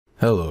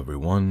Hello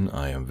everyone,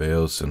 I am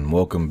Veos and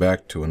welcome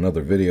back to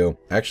another video.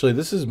 Actually,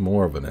 this is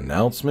more of an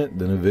announcement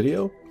than a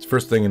video. It's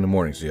first thing in the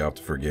morning, so you have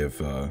to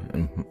forgive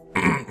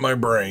my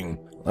brain.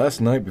 Last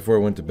night before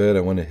I went to bed,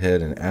 I went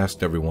ahead and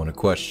asked everyone a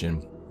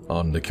question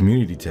on the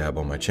community tab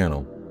on my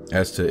channel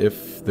as to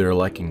if they're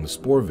liking the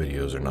Spore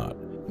videos or not.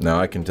 Now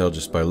I can tell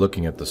just by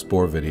looking at the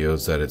Spore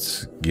videos that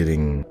it's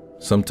getting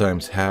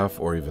sometimes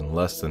half or even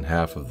less than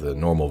half of the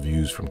normal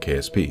views from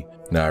KSP.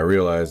 Now I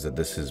realize that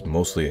this is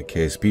mostly a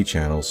KSP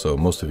channel, so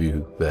most of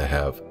you that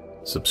have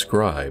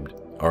subscribed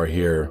are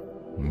here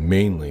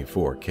mainly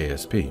for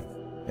KSP.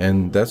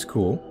 And that's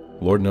cool.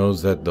 Lord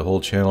knows that the whole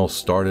channel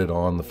started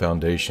on the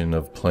foundation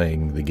of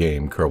playing the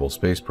game Kerbal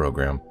Space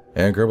Program.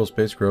 And Kerbal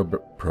Space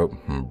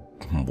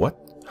I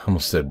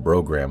almost said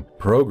program.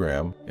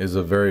 Program is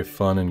a very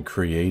fun and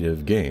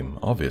creative game,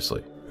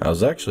 obviously. I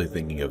was actually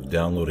thinking of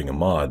downloading a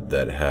mod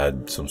that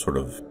had some sort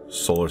of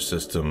solar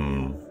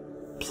system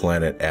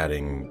planet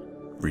adding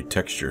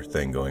retexture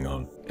thing going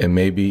on. And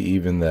maybe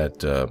even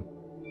that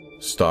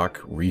stock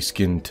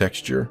reskin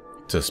texture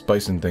to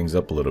spicing things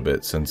up a little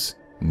bit, since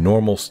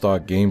normal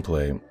stock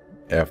gameplay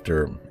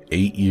after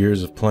 8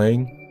 years of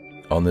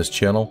playing on this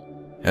channel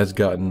has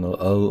gotten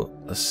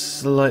a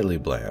slightly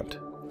bland,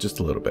 just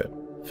a little bit.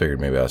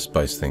 Figured maybe I'll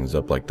spice things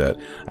up like that.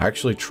 I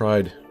actually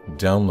tried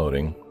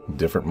downloading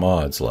different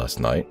mods last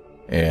night,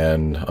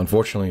 and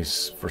unfortunately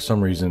for some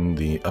reason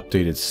the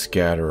updated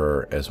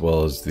scatterer as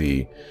well as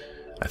the,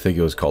 I think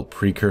it was called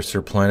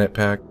Precursor Planet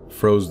Pack,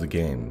 froze the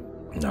game.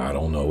 Now, I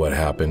don't know what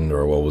happened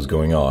or what was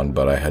going on,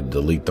 but I had to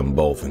delete them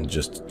both and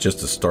just to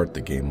start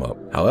the game up.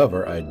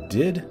 However, I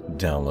did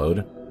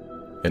download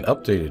an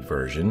updated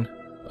version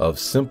of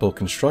Simple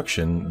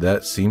Construction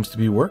that seems to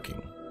be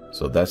working.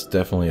 So that's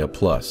definitely a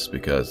plus,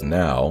 because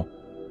now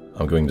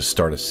I'm going to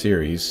start a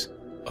series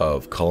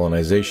of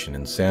colonization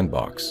in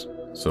Sandbox.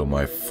 So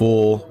my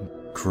full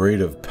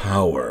creative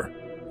power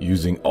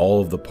using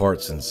all of the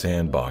parts in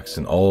Sandbox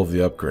and all of the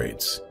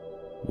upgrades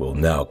will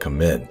now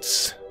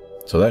commence.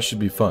 So that should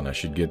be fun. I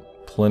should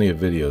get plenty of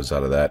videos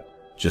out of that,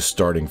 just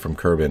starting from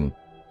Kerbin,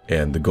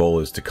 and the goal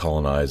is to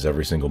colonize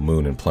every single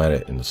moon and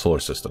planet in the solar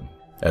system,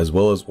 as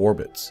well as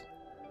orbits.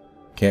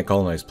 Can't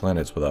colonize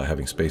planets without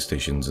having space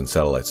stations and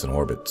satellites in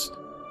orbits.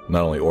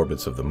 Not only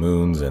orbits of the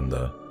moons and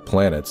the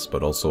planets,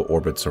 but also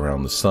orbits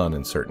around the sun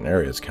in certain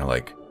areas, kind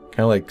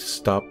of like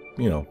stop,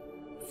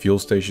 fuel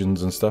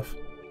stations and stuff.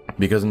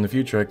 Because in the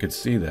future I could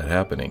see that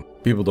happening.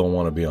 People don't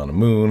want to be on a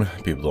moon,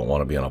 people don't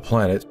want to be on a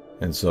planet,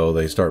 and so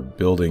they start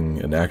building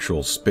an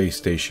actual space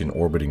station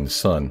orbiting the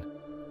sun.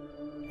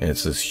 And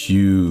it's this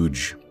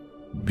huge,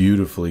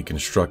 beautifully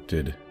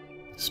constructed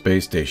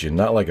space station,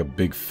 not like a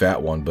big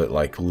fat one, but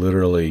like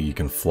literally you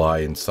can fly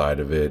inside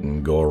of it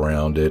and go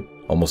around it,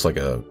 almost like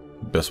a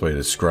best way to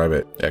describe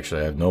it.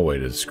 Actually, I have no way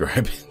to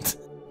describe it.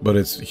 But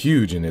it's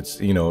huge, and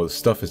it's,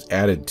 stuff is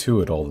added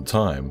to it all the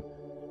time.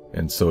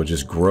 And so it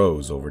just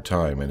grows over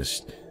time, and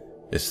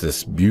it's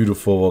this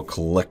beautiful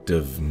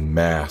collective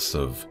mass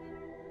of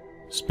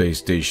space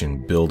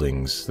station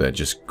buildings that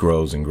just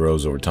grows and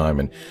grows over time.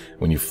 And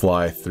when you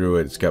fly through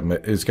it,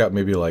 it's got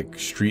maybe like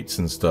streets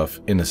and stuff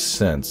in a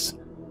sense,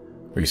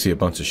 where you see a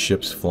bunch of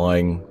ships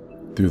flying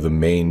through the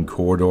main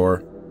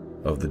corridor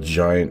of the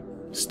giant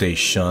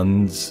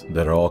stations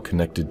that are all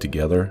connected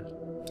together.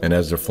 And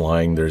as they're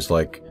flying, there's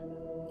like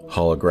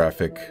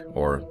holographic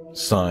or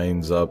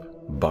signs up: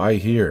 buy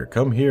here,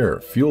 come here,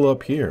 fuel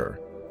up here.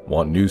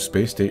 Want new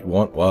space station?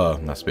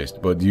 Not space,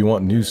 but do you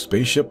want new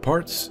spaceship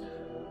parts?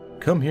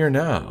 Come here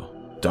now.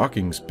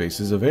 Docking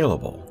spaces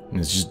available. And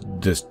it's just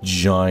this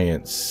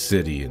giant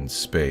city in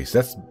space.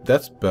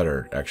 That's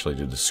better actually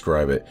to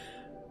describe it.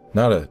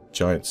 Not a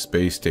giant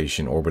space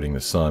station orbiting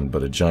the sun,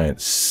 but a giant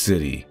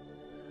city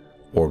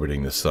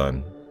orbiting the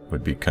sun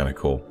would be kind of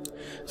cool.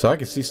 So I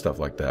could see stuff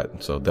like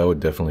that. So that would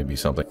definitely be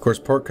something. Of course,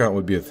 part count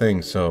would be a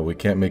thing, so we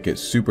can't make it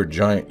super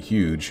giant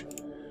huge.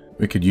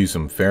 We could use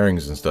some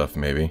fairings and stuff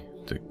maybe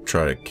to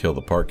try to kill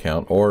the part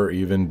count, or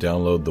even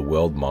download the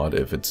weld mod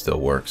if it still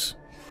works.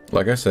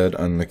 Like I said,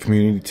 on the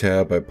community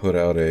tab, I put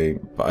out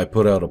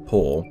a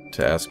poll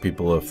to ask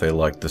people if they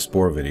like the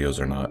Spore videos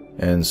or not.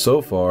 And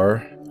so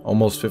far,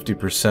 almost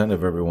 50%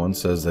 of everyone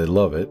says they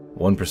love it.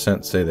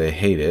 1% say they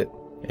hate it.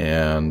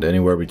 And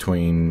anywhere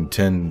between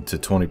 10 to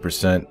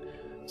 20%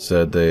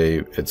 said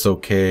it's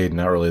okay,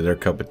 not really their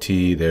cup of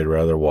tea, they'd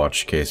rather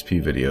watch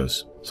KSP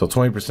videos. So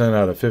 20%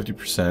 out of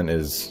 50%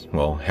 is,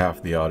 well,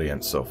 half the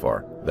audience so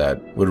far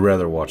that would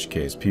rather watch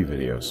KSP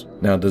videos.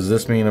 Now, does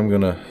this mean I'm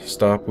gonna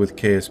stop with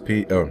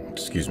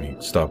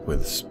stop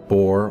with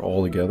Spore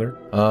altogether?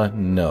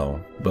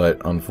 No. But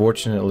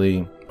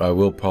unfortunately, I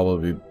will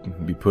probably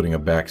be putting a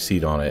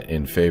backseat on it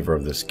in favor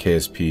of this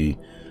KSP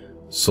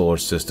solar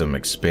system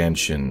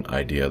expansion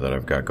idea that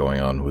I've got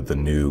going on with the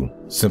new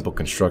Simple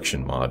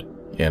Construction mod.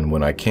 And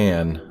when I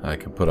can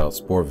put out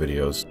Spore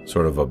videos,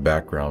 sort of a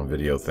background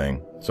video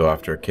thing. So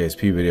after a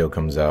KSP video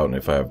comes out, and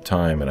if I have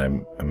time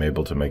and I'm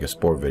able to make a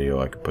Spore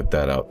video, I could put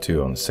that out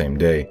too on the same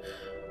day,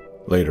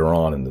 later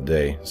on in the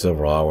day,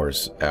 several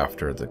hours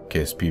after the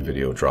KSP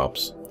video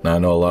drops. Now, I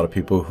know a lot of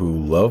people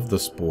who love the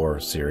Spore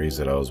series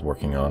that I was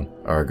working on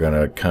are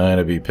gonna kind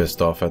of be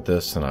pissed off at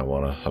this, and I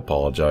want to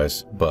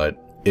apologize. But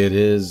it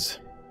is,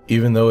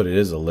 even though it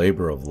is a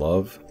labor of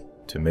love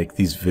to make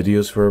these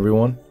videos for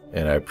everyone,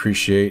 and I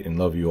appreciate and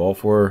love you all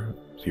for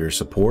your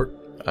support,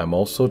 I'm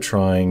also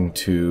trying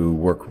to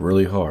work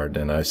really hard,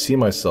 and I see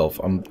myself,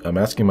 I'm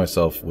asking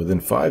myself, within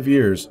 5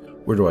 years,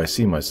 where do I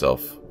see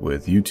myself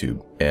with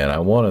YouTube? And I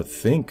want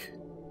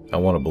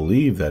to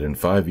believe that in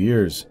 5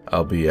 years,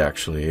 I'll be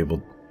actually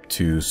able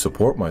to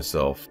support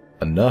myself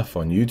enough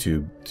on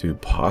YouTube to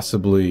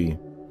possibly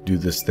do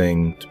this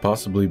thing, to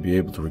possibly be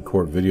able to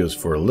record videos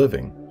for a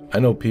living. I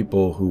know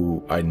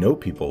people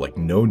like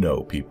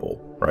know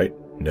people, right?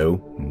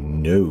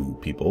 Know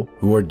people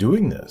who are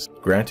doing this.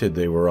 Granted,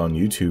 they were on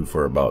YouTube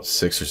for about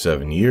 6 or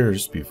 7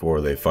 years before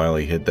they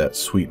finally hit that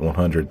sweet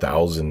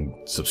 100,000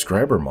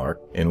 subscriber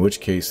mark, in which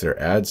case their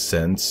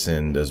AdSense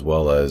and as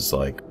well as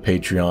like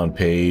Patreon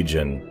page,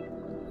 and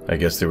I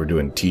guess they were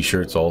doing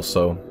t-shirts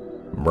also,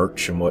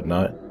 merch and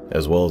whatnot,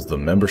 as well as the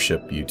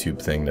membership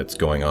YouTube thing that's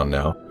going on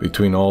now.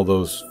 Between all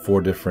those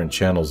 4 different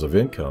channels of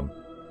income,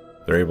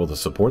 they're able to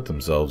support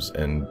themselves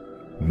and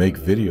make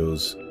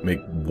videos, make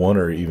 1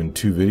 or even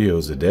 2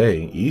 videos a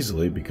day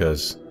easily,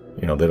 because,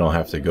 you know, they don't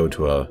have to go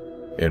to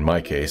in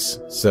my case,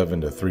 7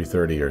 to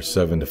 3:30 or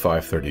 7 to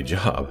 5:30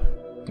 job.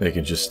 They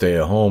can just stay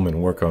at home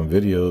and work on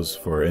videos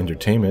for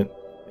entertainment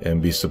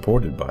and be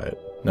supported by it.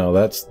 Now,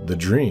 that's the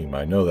dream.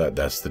 I know that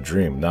that's the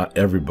dream. Not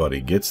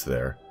everybody gets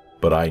there,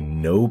 but I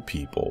know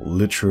people,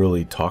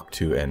 literally talk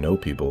to and know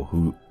people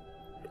who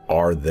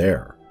are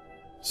there.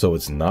 So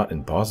it's not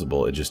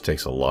impossible. It just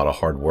takes a lot of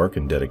hard work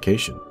and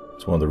dedication.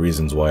 It's one of the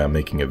reasons why I'm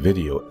making a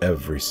video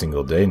every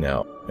single day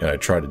now, and I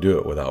try to do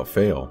it without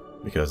fail,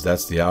 because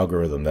that's the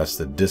algorithm, that's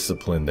the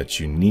discipline that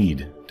you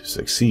need to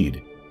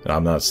succeed. And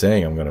I'm not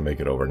saying I'm going to make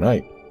it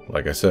overnight.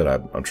 Like I said,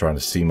 I'm trying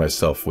to see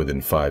myself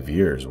within 5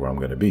 years where I'm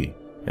going to be.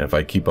 And if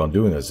I keep on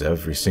doing this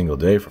every single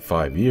day for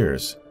 5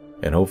 years,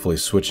 and hopefully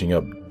switching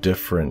up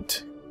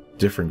different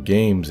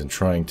games and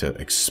trying to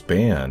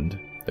expand,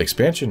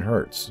 expansion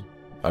hurts.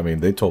 I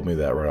mean, they told me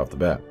that right off the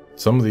bat.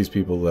 Some of these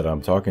people that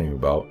I'm talking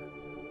about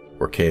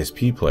were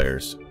KSP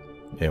players,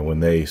 and when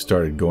they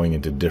started going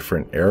into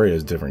different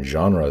areas, different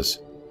genres,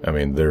 I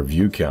mean, their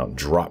view count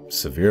dropped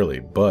severely,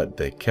 but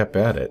they kept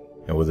at it,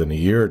 and within a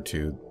year or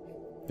two,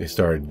 they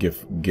started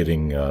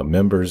getting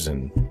members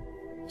and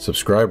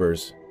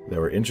subscribers that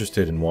were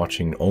interested in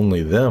watching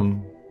only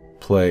them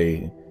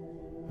play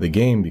the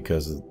game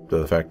because of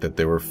the fact that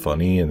they were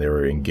funny and they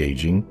were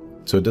engaging.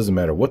 So it doesn't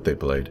matter what they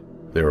played,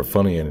 they were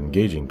funny and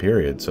engaging,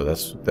 period. So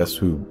that's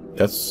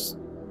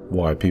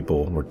why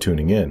people were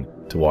tuning in,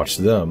 to watch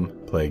them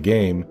play a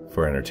game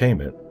for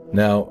entertainment.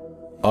 Now,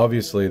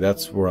 obviously,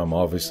 that's where I'm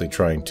obviously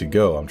trying to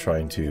go. I'm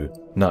trying to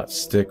not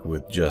stick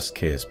with just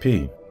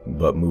KSP,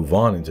 but move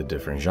on into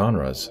different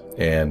genres.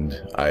 And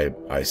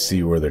I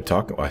see where they're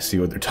talking. I see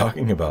what they're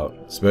talking about,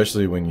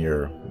 especially when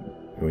your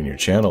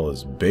channel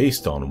is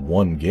based on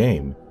one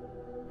game,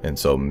 and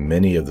so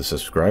many of the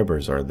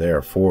subscribers are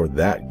there for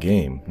that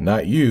game,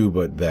 not you,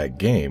 but that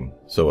game.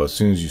 So as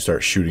soon as you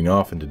start shooting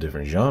off into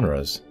different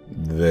genres,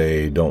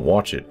 they don't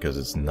watch it because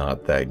it's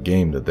not that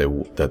game that they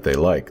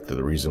like,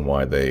 the reason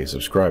why they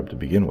subscribe to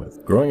begin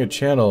with. Growing a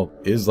channel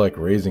is like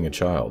raising a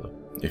child.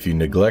 If you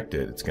neglect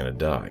it, it's gonna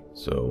die.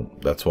 So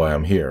that's why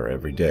I'm here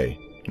every day.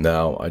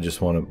 Now, I just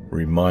want to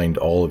remind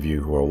all of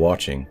you who are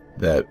watching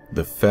that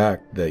the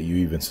fact that you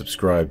even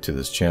subscribe to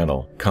this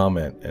channel,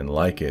 comment and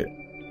like it,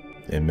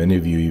 and many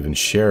of you even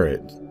share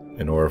it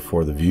in order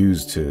for the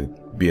views to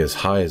be as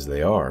high as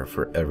they are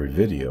for every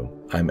video,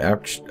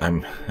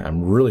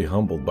 I'm really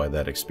humbled by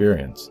that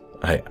experience.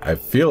 I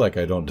feel like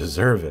I don't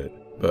deserve it,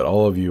 but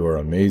all of you are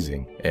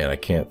amazing, and I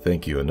can't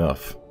thank you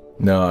enough.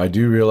 Now, I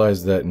do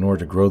realize that in order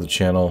to grow the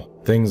channel,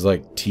 things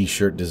like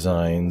t-shirt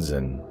designs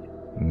and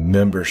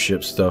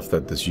membership stuff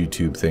that this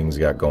YouTube thing's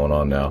got going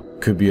on now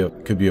could be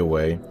a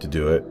way to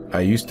do it.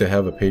 I used to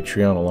have a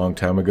Patreon a long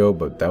time ago,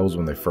 but that was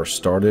when they first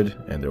started,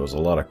 and there was a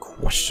lot of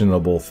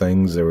questionable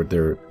things they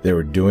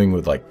were doing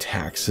with like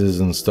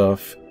taxes and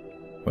stuff.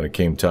 When it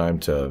came time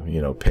to,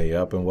 you know, pay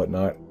up and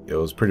whatnot, it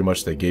was pretty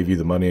much they gave you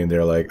the money and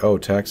they're like, oh,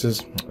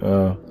 taxes,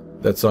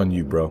 that's on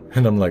you, bro.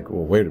 And I'm like,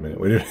 well, wait a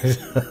minute.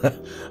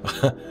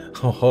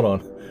 Oh, hold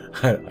on.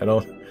 I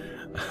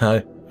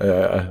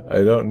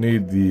don't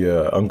need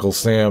the Uncle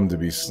Sam to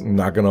be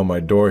knocking on my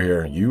door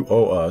here. You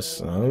owe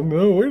us.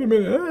 No, wait a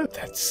minute.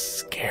 That's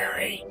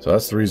scary. So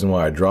that's the reason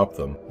why I dropped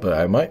them. But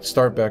I might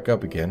start back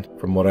up again.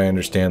 From what I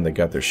understand, they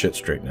got their shit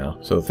straight now.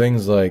 So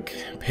things like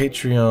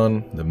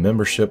Patreon, the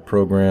membership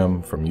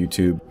program from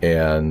YouTube,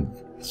 and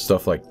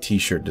stuff like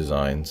t-shirt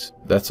designs,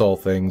 that's all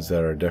things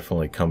that are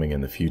definitely coming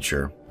in the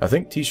future. I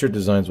think t-shirt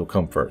designs will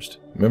come first.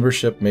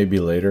 Membership may be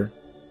later.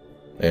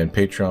 And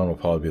Patreon will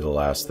probably be the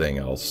last thing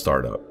I'll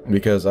start up.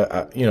 Because,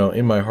 you know,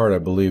 in my heart, I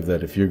believe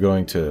that if you're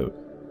going to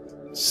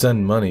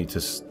send money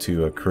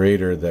to a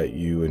creator that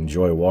you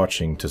enjoy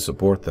watching to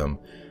support them,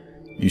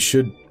 you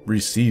should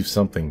receive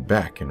something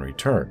back in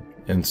return.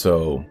 And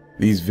so,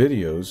 these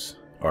videos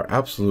are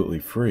absolutely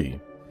free.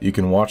 You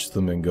can watch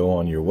them and go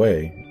on your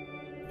way,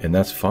 and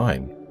that's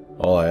fine.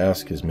 All I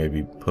ask is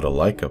maybe put a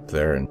like up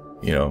there and,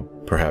 you know,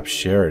 perhaps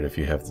share it if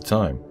you have the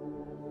time.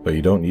 But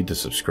you don't need to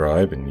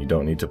subscribe and you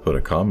don't need to put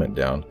a comment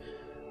down.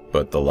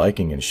 But the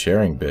liking and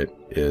sharing bit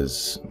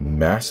is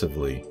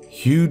massively,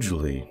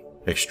 hugely,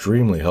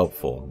 extremely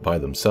helpful by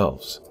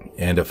themselves.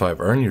 And if I've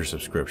earned your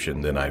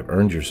subscription, then I've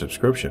earned your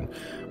subscription,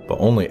 but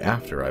only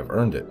after I've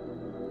earned it.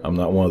 I'm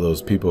not one of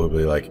those people who'll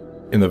be like,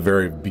 in the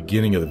very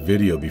beginning of the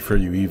video, before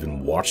you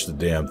even watch the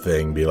damn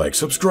thing, be like,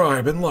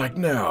 subscribe and like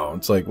now.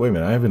 It's like, wait a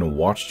minute, I haven't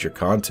watched your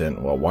content.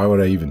 Well, why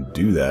would I even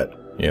do that?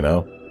 You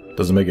know?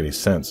 Doesn't make any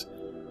sense.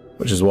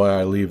 Which is why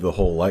I leave the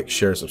whole like,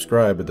 share,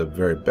 subscribe at the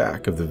very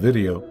back of the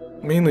video.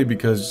 Mainly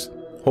because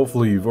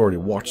hopefully you've already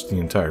watched the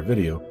entire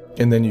video,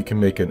 and then you can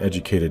make an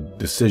educated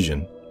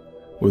decision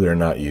whether or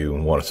not you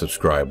want to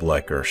subscribe,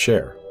 like, or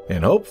share.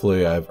 And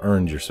hopefully I've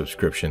earned your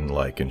subscription,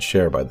 like, and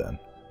share by then.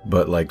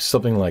 But like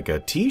something like a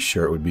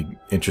t-shirt would be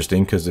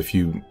interesting, because if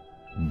you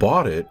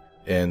bought it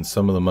and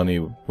some of the money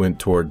went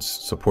towards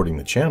supporting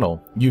the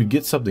channel, you'd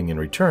get something in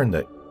return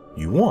that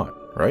you want,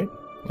 right?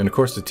 And of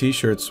course the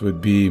t-shirts would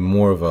be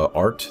more of a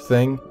art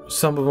thing.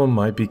 Some of them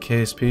might be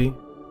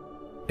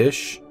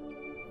KSP-ish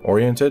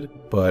oriented,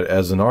 but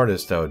as an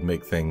artist I would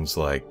make things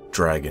like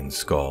dragon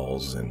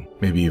skulls and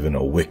maybe even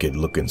a wicked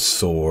looking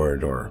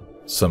sword or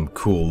some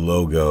cool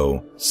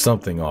logo,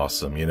 something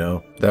awesome, you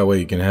know? That way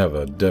you can have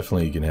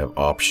definitely you can have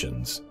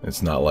options.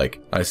 It's not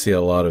like, I see a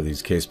lot of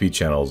these KSP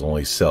channels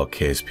only sell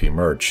KSP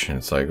merch, and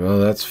it's like, well,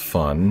 that's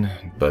fun,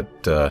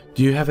 but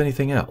do you have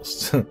anything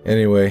else?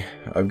 Anyway,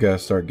 I've got to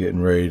start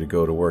getting ready to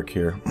go to work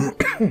here.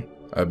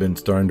 I've been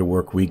starting to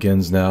work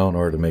weekends now in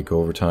order to make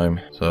overtime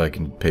so I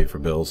can pay for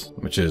bills,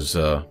 which is,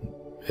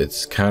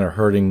 it's kind of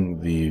hurting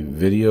the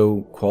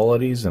video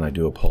qualities, and I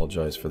do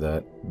apologize for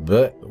that.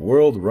 But the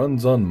world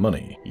runs on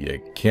money.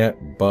 You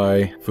can't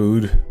buy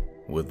food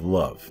with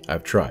love.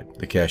 I've tried.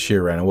 The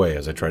cashier ran away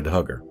as I tried to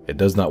hug her. It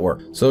does not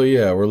work. So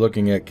yeah, we're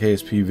looking at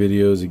KSP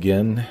videos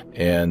again,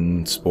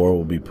 and Spore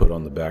will be put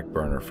on the back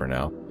burner for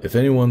now. If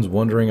anyone's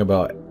wondering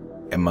about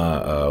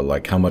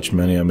like how much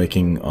money I'm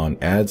making on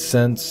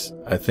AdSense,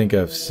 I think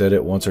I've said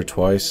it once or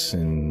twice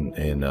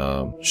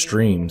in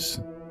streams.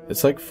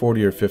 It's like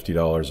 $40 or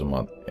 $50 a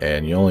month,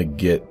 and you only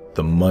get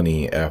the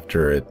money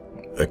after it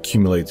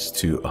accumulates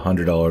to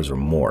 $100 or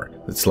more.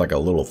 It's like a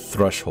little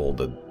threshold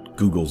that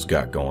Google's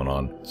got going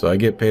on. So I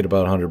get paid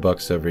about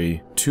 $100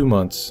 every 2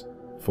 months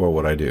for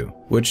what I do,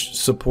 which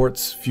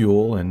supports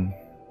fuel and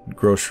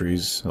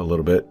groceries a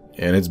little bit,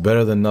 and it's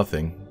better than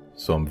nothing,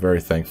 so I'm very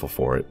thankful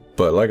for it.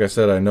 But like I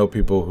said, I know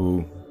people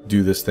who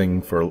do this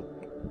kind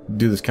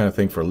of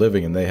thing for a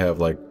living, and they have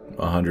like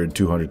 100,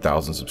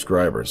 200,000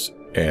 subscribers.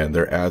 And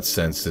their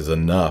AdSense is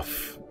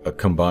enough,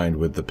 combined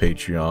with the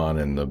Patreon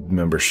and the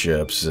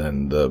memberships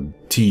and the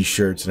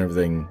t-shirts and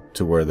everything,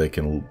 to where they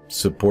can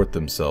support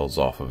themselves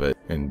off of it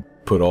and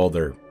put all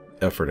their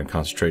effort and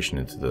concentration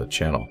into the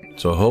channel.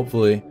 So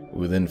hopefully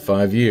within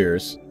 5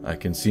 years I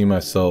can see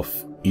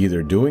myself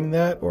either doing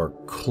that or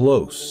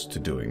close to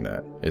doing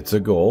that. It's a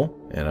goal,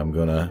 and I'm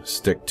gonna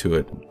stick to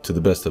it to the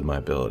best of my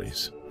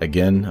abilities.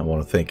 Again, I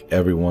want to thank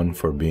everyone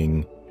for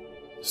being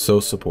so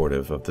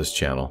supportive of this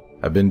channel.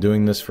 I've been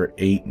doing this for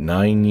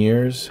 8-9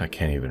 years. I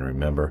can't even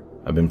remember.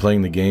 I've been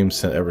playing the game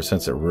ever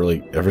since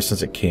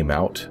it came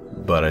out,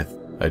 but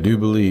I do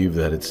believe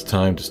that it's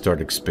time to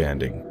start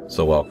expanding.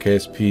 So while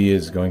KSP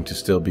is going to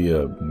still be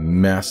a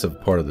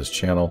massive part of this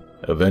channel,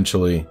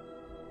 eventually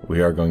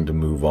we are going to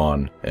move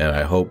on, and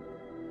I hope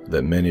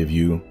that many of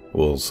you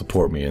will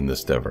support me in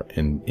this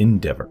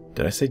endeavor.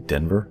 Did I say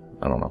Denver?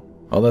 I don't know.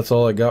 Well, that's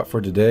all I got for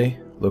today.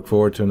 Look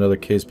forward to another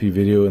KSP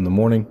video in the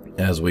morning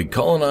as we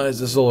colonize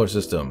the solar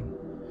system.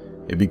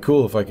 It'd be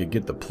cool if I could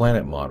get the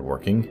planet mod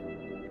working.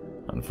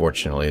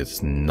 Unfortunately,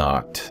 it's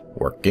not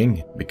working.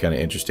 It'd be kind of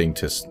interesting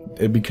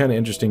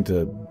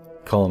to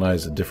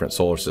colonize a different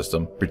solar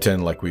system.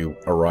 Pretend like we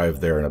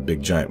arrived there in a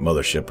big giant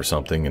mothership or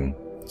something and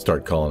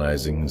start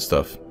colonizing and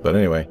stuff. But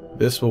anyway,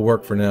 this will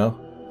work for now.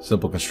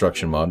 Simple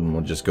construction mod, and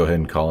we'll just go ahead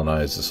and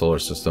colonize the solar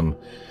system,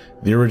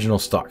 the original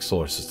stock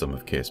solar system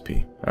of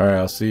KSP. Alright,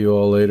 I'll see you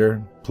all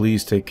later.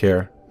 Please take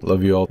care.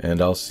 Love you all,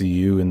 and I'll see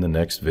you in the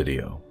next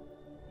video.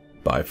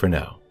 Bye for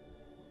now.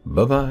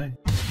 Bye-bye.